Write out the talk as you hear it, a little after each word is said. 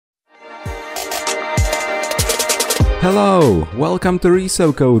Hello, welcome to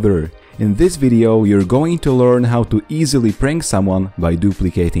ResoCoder. In this video you're going to learn how to easily prank someone by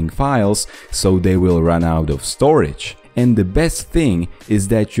duplicating files so they will run out of storage. And the best thing is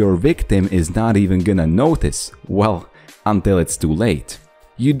that your victim is not even gonna notice, well, until it's too late.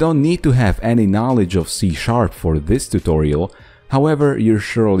 You don't need to have any knowledge of C# for this tutorial, however you're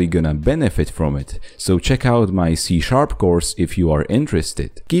surely gonna benefit from it, so check out my C# course if you are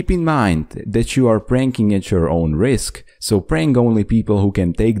interested. Keep in mind that you are pranking at your own risk, so prank only people who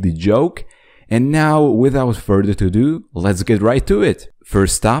can take the joke. And now, without further ado, let's get right to it.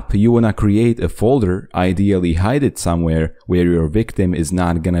 First up, you wanna create a folder, ideally hide it somewhere where your victim is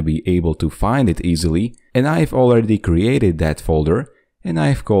not gonna be able to find it easily, and I've already created that folder, and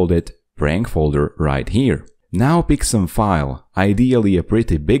I've called it prank folder right here. Now pick some file, ideally a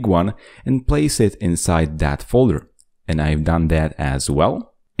pretty big one, and place it inside that folder. And I've done that as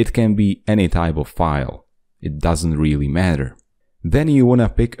well. It can be any type of file. It doesn't really matter. Then you wanna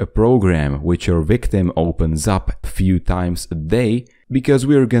pick a program which your victim opens up a few times a day, because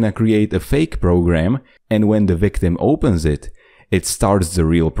we're gonna create a fake program, and when the victim opens it, it starts the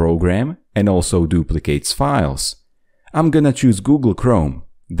real program and also duplicates files. I'm gonna choose Google Chrome.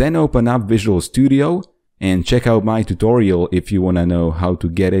 Then open up Visual Studio and check out my tutorial if you wanna know how to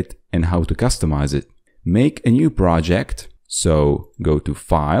get it and how to customize it. Make a new project, so go to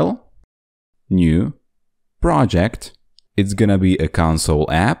File, New, Project. It's gonna be a console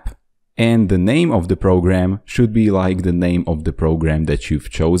app, and the name of the program should be like the name of the program that you've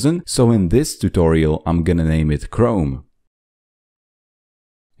chosen. So in this tutorial, I'm gonna name it Chrome.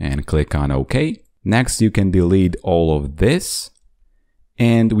 And click on OK. Next, you can delete all of this.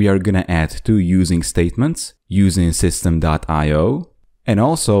 And we are gonna add two using statements, using system.io and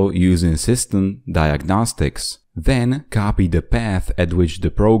also using system diagnostics. Then copy the path at which the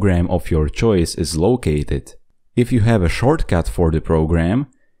program of your choice is located. If you have a shortcut for the program,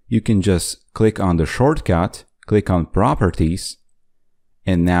 you can just click on the shortcut, click on Properties,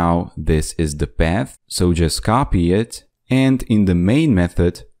 and now this is the path, so just copy it, and in the main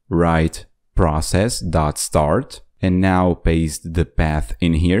method write process.start. And now paste the path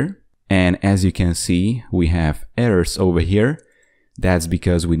in here. And as you can see, we have errors over here. That's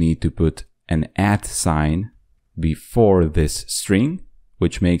because we need to put an @ sign before this string,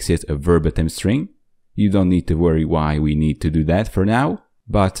 which makes it a verbatim string. You don't need to worry why we need to do that for now.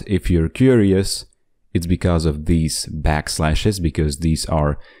 But if you're curious, it's because of these backslashes, because these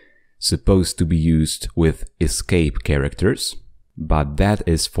are supposed to be used with escape characters. But that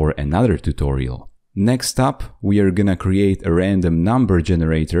is for another tutorial. Next up, we are gonna create a random number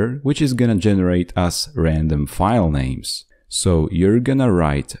generator, which is gonna generate us random file names. So you're gonna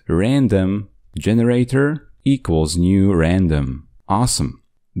write random generator equals new random. Awesome.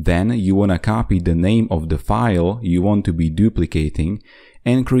 Then you wanna copy the name of the file you want to be duplicating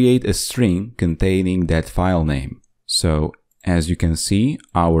and create a string containing that file name. So as you can see,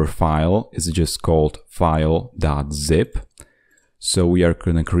 our file is just called file.zip. So we are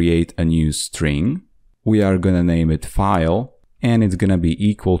gonna create a new string. We are gonna name it file, and it's gonna be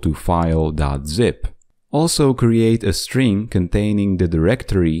equal to file.zip. Also create a string containing the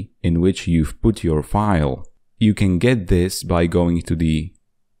directory in which you've put your file. You can get this by going to the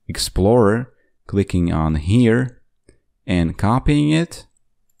Explorer, clicking on here, and copying it,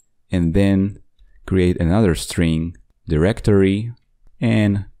 and then create another string directory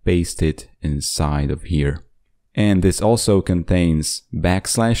and paste it inside of here. And this also contains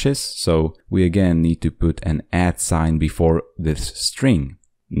backslashes, so we again need to put an @ sign before this string.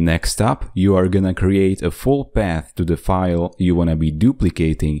 Next up, you are gonna create a full path to the file you wanna be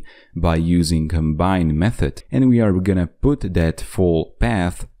duplicating by using combine method. And we are gonna put that full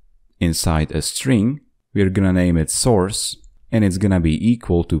path inside a string. We're gonna name it source, and it's gonna be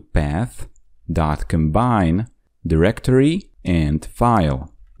equal to path.combine directory and file.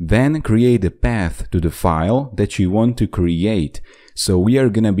 Then create a path to the file that you want to create. So we are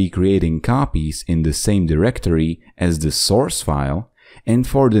gonna be creating copies in the same directory as the source file. And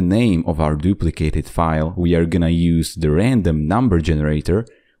for the name of our duplicated file, we are gonna use the random number generator,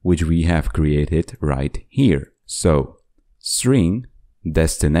 which we have created right here. So string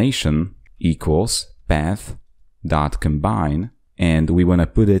destination equals path.combine, and we wanna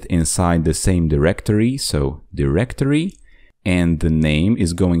put it inside the same directory, so directory. And the name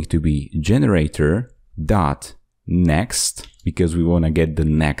is going to be generator.next, because we want to get the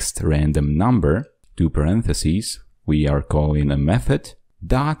next random number, two parentheses, we are calling a method,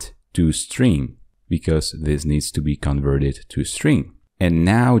 .toString, because this needs to be converted to string. And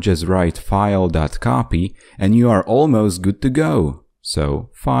now just write file.copy and you are almost good to go.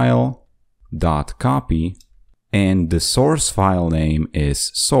 So file.copy and the source file name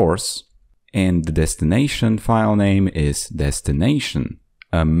is source, and the destination file name is destination.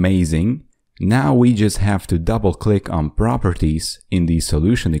 Amazing! Now we just have to double click on properties in the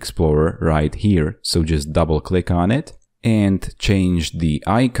Solution Explorer right here. So just double click on it and change the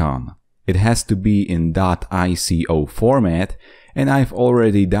icon. It has to be in .ico format, and I've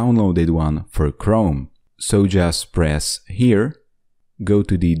already downloaded one for Chrome. So just press here, go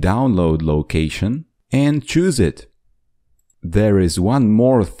to the download location and choose it. There is one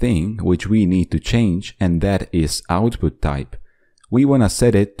more thing which we need to change, and that is output type. We want to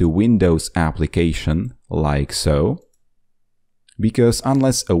set it to Windows application, like so, because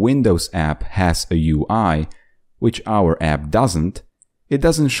unless a Windows app has a UI, which our app doesn't, it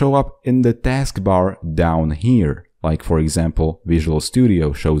doesn't show up in the taskbar down here, like for example Visual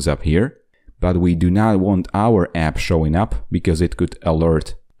Studio shows up here, but we do not want our app showing up because it could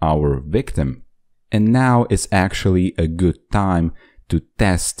alert our victim. And now is actually a good time to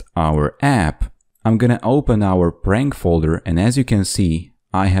test our app. I'm gonna open our prank folder, and as you can see,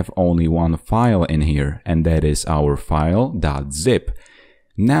 I have only one file in here, and that is our file.zip.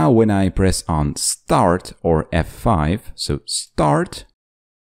 Now when I press on Start or F5, so Start,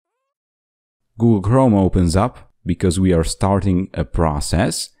 Google Chrome opens up because we are starting a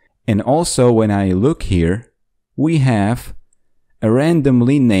process. And also when I look here, we have a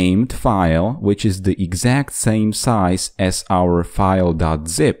randomly named file which is the exact same size as our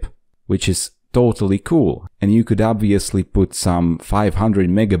file.zip, which is totally cool. And you could obviously put some 500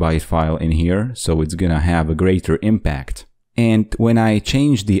 megabyte file in here, so it's gonna have a greater impact. And when I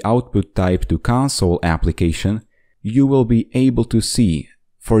change the output type to console application, you will be able to see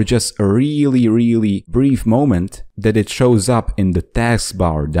for just a really brief moment that it shows up in the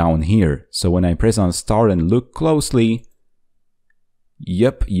taskbar down here. So when I press on Start and look closely,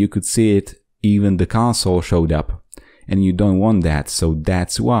 yep, you could see it, even the console showed up. And you don't want that, so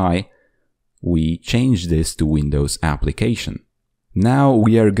that's why we change this to Windows application. Now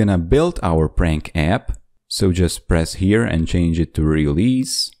we are gonna build our prank app, so just press here and change it to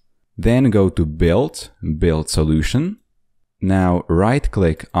Release. Then go to Build, Build Solution. Now right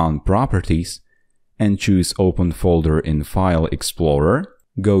click on Properties and choose Open Folder in File Explorer.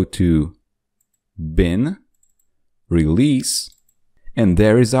 Go to Bin, Release, and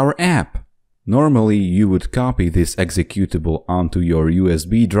there is our app. Normally you would copy this executable onto your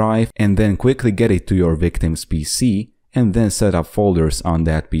USB drive and then quickly get it to your victim's PC and then set up folders on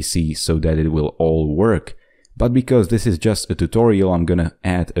that PC so that it will all work. But because this is just a tutorial, I'm gonna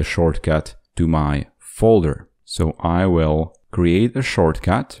add a shortcut to my folder. So I will create a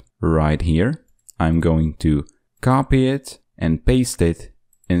shortcut right here. I'm going to copy it and paste it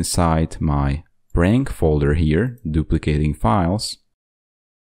inside my prank folder here, duplicating files.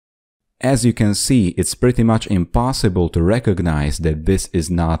 As you can see, it's pretty much impossible to recognize that this is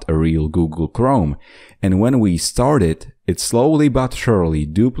not a real Google Chrome. And when we start it, it slowly but surely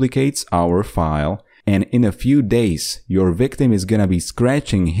duplicates our file, and in a few days, your victim is gonna be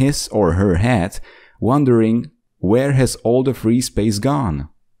scratching his or her head, wondering where has all the free space gone.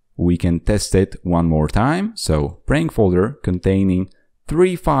 We can test it one more time. So prank folder containing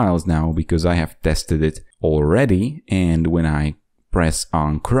 3 files now because I have tested it already, and when I press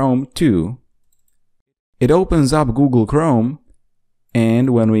on Chrome too, it opens up Google Chrome, and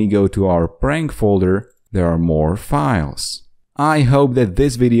when we go to our prank folder, there are more files. I hope that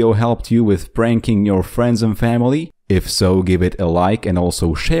this video helped you with pranking your friends and family. If so, give it a like and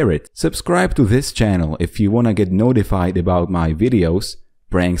also share it. Subscribe to this channel if you wanna get notified about my videos,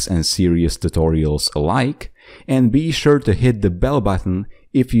 pranks and serious tutorials alike, and be sure to hit the bell button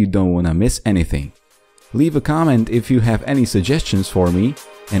if you don't wanna miss anything. Leave a comment if you have any suggestions for me,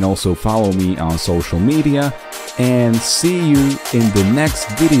 and also follow me on social media, and see you in the next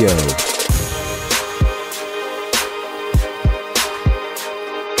video.